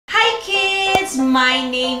my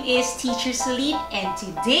name is Teacher Celine, and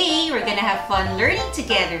today we're gonna have fun learning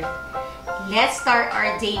together. Let's start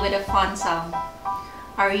our day with a fun song.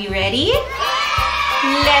 Are you ready?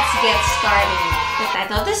 Let's get started. The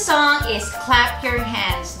title of the song is Clap Your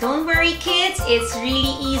Hands. Don't worry kids, it's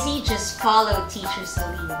really easy. Just follow Teacher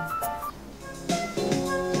Celine.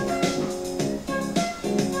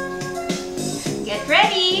 Get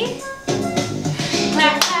ready.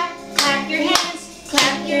 Clap, clap, clap your hands.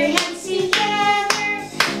 Clap your hands together.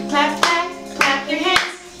 Clap, clap, clap your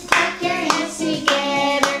hands. Clap your hands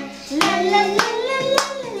together. La la la la la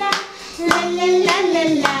la la la la la la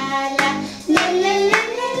la la la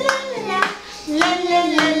la la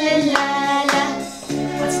la la la la.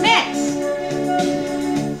 What's next?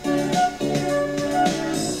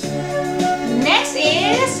 Next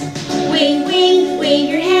is wave, wave, wave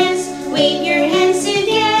your hands. Wave your hands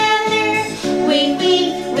together. Wave,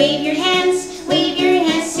 wave, wave your hands. Wave your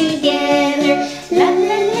hands together. La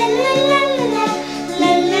la la la la la la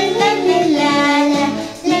la la la la la la la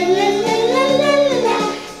la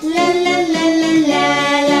la la la la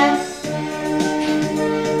la.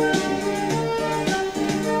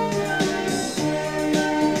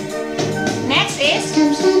 Next is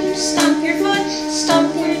stomp your foot.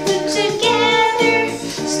 Stomp your foot together.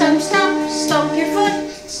 Stomp, stomp, stomp your foot.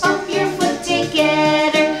 Stomp your foot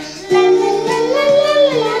together. La la la la la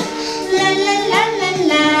la la la la la la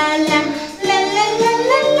la la la la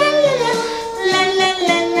la la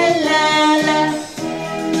la la la.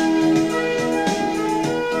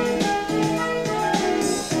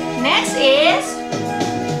 Next is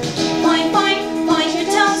point, point, point your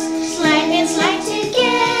toes. Slide and slide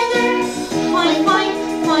together. Point, point,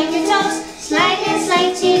 point your toes. Slide and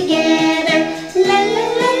slide together. La la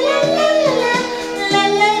la la la la la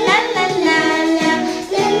la la la la la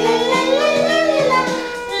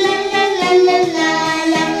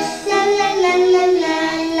la la la la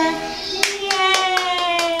la.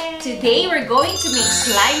 Yay! Today we're going to make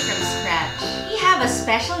slime from scratch. We have a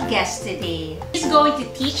special guest today. He's going to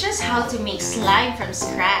teach us how to make slime from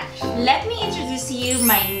scratch. Let me introduce to you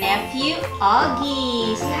my nephew,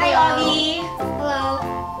 Augie. Say hi, Augie. Hello,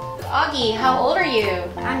 Augie, how old are you?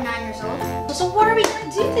 I'm 9 years old. So what are we going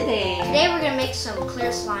to do today? Today we're going to make some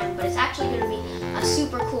clear slime, but it's actually going to be a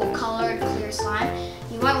super cool colored clear slime.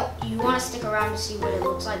 You want to stick around to see what it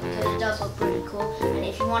looks like because it does look pretty cool. And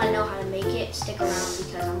if you want to know how to make it, stick around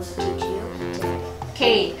because I'm going to teach you today.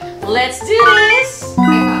 Okay, let's do this!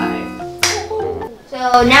 High five.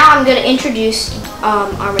 So now I'm going to introduce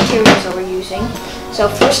our materials that we're using. So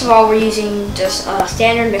first of all, we're using just a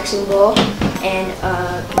standard mixing bowl and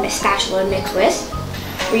a spatula to mix with.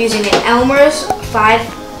 We're using an Elmer's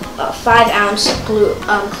 5-ounce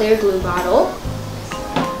clear glue bottle.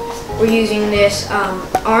 We're using this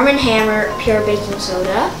Arm & Hammer pure baking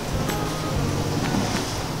soda,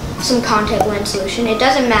 some contact lens solution. It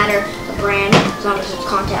doesn't matter the brand as long as it's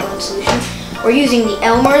contact lens solution. We're using the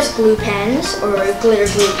Elmer's glue pens or glitter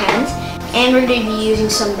glue pens, and we're going to be using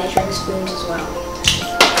some measuring spoons as well.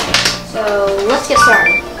 So let's get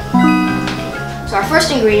started. So our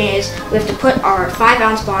first ingredient is we have to put our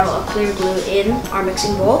 5-ounce bottle of clear glue in our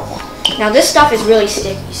mixing bowl. Now this stuff is really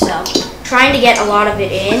sticky, so trying to get a lot of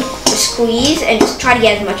it in, just squeeze and just try to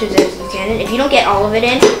get as much of it as you can. And if you don't get all of it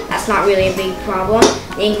in, that's not really a big problem.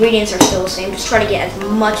 The ingredients are still the same. Just try to get as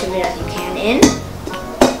much of it as you can in.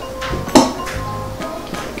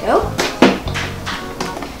 There we go.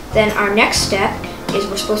 Then our next step is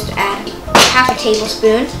we're supposed to add half a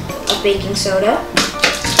tablespoon of baking soda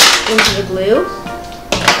into the glue.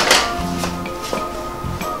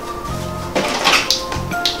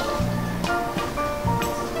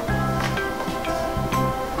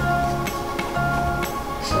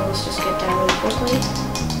 So let's just get that really quickly.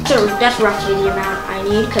 So that's roughly the amount I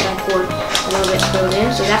need because I poured a little bit filled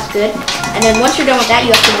in, so that's good. And then once you're done with that,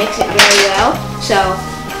 you have to mix it very well. So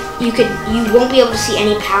you won't be able to see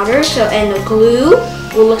any powder, and the glue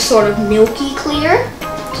will look sort of milky clear.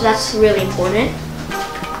 So that's really important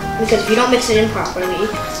because if you don't mix it in properly,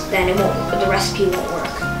 then the recipe won't work.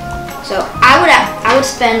 So I would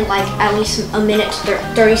spend like at least a minute,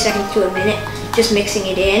 30 seconds to a minute, just mixing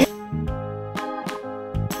it in.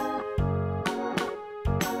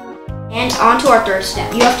 And on to our third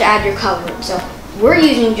step, you have to add your coloring. So we're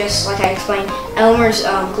using, just like I explained, Elmer's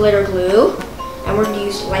glitter glue, and we're going to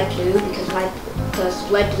use light blue because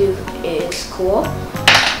lead blue is cool.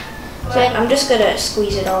 So I'm just going to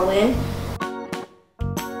squeeze it all in.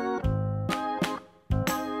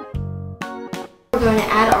 We're going to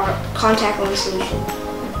add our contact lens solution.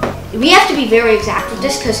 We have to be very exact with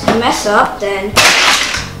this because if you mess up, then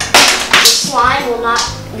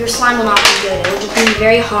your slime will not be good. It will just be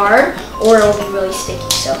very hard, or it'll be really sticky.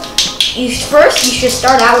 So first you should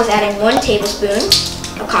start out with adding 1 tablespoon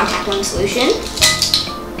of contact lens solution.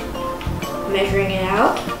 Measuring it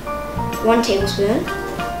out. 1 tablespoon.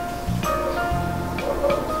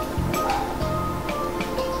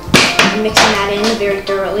 And mixing that in very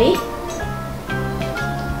thoroughly.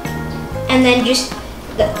 And then just,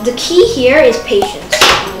 the key here is patience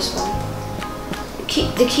on this one.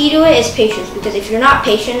 The key to it is patience, because if you're not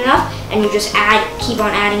patient enough and you just keep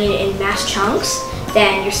on adding it in mass chunks,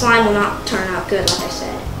 then your slime will not turn out good, like I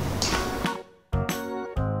said.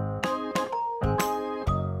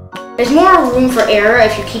 There's more room for error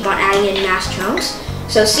if you keep on adding it in mass chunks.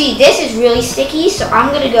 So see, this is really sticky, so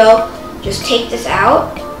I'm gonna go just take this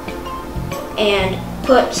out and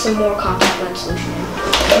put some more contact lens solution in.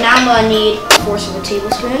 So now I'm gonna need 1/4 of a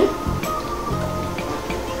tablespoon.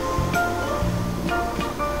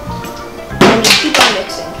 And just keep on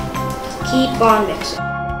mixing. Keep on mixing.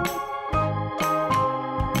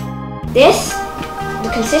 The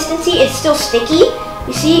consistency is still sticky,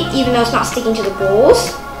 you see, even though it's not sticking to the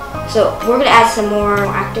bowls. So we're gonna add some more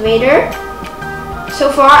activator. So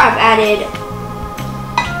far I've added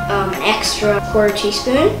an extra 1/4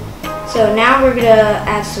 teaspoon. So now we're gonna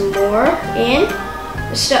add some more in.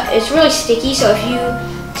 It's really sticky, so if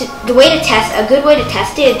a good way to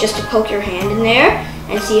test it is just to poke your hand in there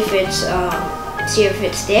and see if it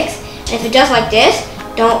sticks. And if it does like this,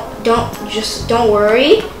 don't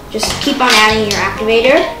worry. Just keep on adding your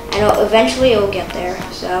activator, and eventually it will get there.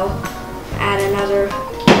 So add another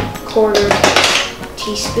 1/4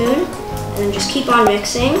 teaspoon, and then just keep on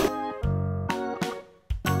mixing.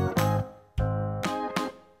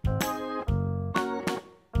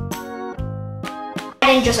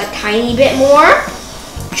 Adding just a tiny bit more,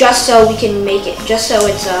 just so we can make it, just so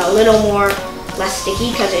it's a little more less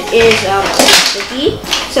sticky, because it is sticky.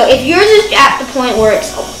 So if yours is at the point where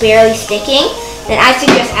it's barely sticking, then I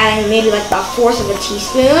suggest adding maybe like about 1/4 of a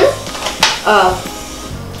teaspoon of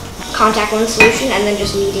contact lens solution, and then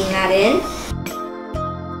just kneading that in.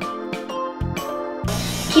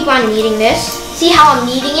 Keep on kneading this. See how I'm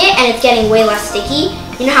kneading it and it's getting way less sticky?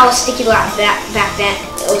 You know how it was sticky back then?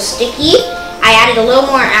 It was sticky. I added a little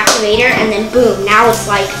more activator, and then boom, now it's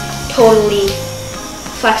like totally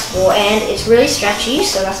flexible and it's really stretchy,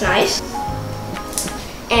 so that's nice.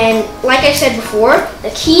 And like I said before,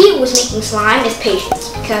 the key with making slime is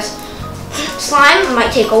patience, because slime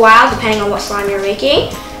might take a while depending on what slime you're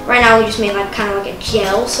making. Right now we just made like kind of like a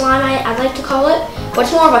gel slime, I like to call it, but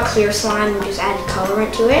it's more of a clear slime. We just added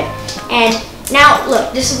colorant to it. And now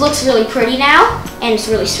look, this looks really pretty now, and it's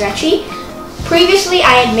really stretchy. Previously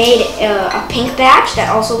I had made a pink batch that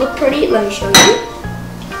also looked pretty. Let me show you.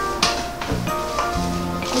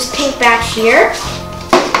 This pink batch here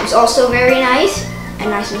is also very nice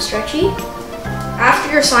and stretchy.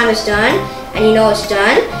 After your slime is done, and you know it's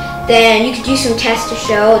done, then you could do some tests to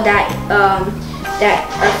show that that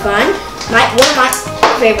are fun. One of my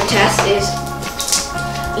favorite tests is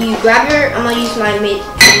you grab I'm gonna use my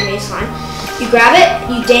made slime. You grab it,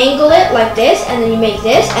 you dangle it like this, and then you make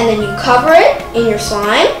this, and then you cover it in your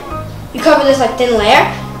slime. You cover this like thin layer,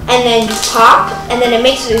 and then you pop, and then it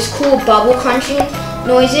makes these cool bubble crunching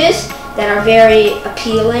noises that are very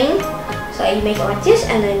appealing. So you make it like this,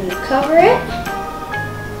 and then you cover it,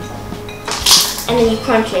 and then you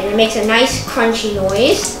crunch it, and it makes a nice crunchy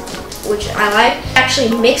noise, which I like. Actually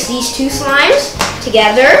mix these two slimes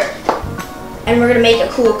together, and we're gonna make a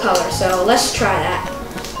cool color. So let's try that.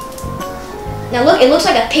 Now look, it looks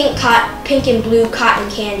like a pink and blue cotton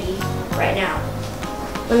candy right now.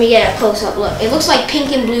 Let me get a close up look. It looks like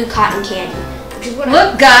pink and blue cotton candy. Which is what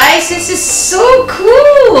look guys, this is so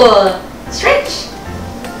cool. Stretch.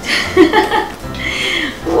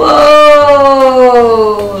 Whoa!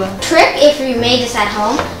 Trick if you made this at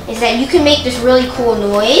home is that you can make this really cool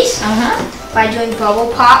noise by doing bubble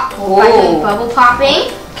pop. Whoa. By doing bubble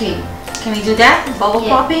popping. Okay, can we do that? Bubble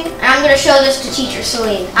popping? And I'm gonna show this to Teacher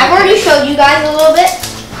Celine. I've already showed you guys a little bit,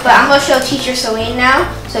 but I'm gonna show Teacher Celine now,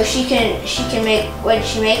 so she can make, when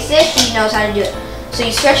she makes this, she knows how to do it. So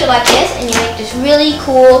you stretch it like this, and you make this really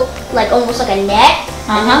cool, like almost like a net.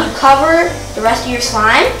 And then you cover the rest of your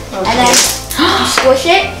slime, and then you squish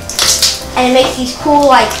it, and it makes these cool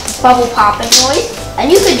like bubble popping noise. And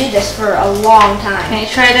you could do this for a long time. Can I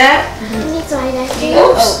try that? Let me try that too.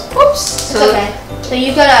 Oops. Oops. It's okay. So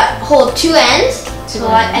you gotta hold two ends,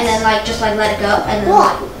 and then like just like let it go, and then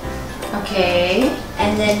like, okay.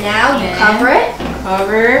 And then now you cover it.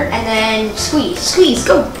 Cover. And then squeeze. Squeeze.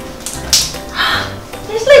 Go.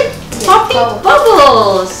 It's like popping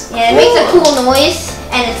bubbles. Yeah, it makes a cool noise,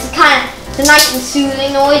 and it's a nice and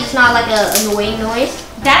soothing noise. It's not like an annoying noise.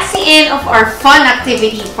 That's the end of our fun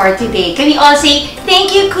activity for today. Can we all say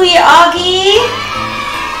thank you, Kuya Augie?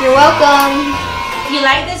 You're welcome. If you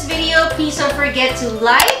like this video, please don't forget to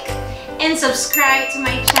like and subscribe to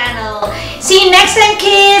my channel. See you next time,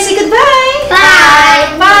 kids. Say goodbye.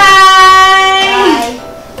 Bye. Bye.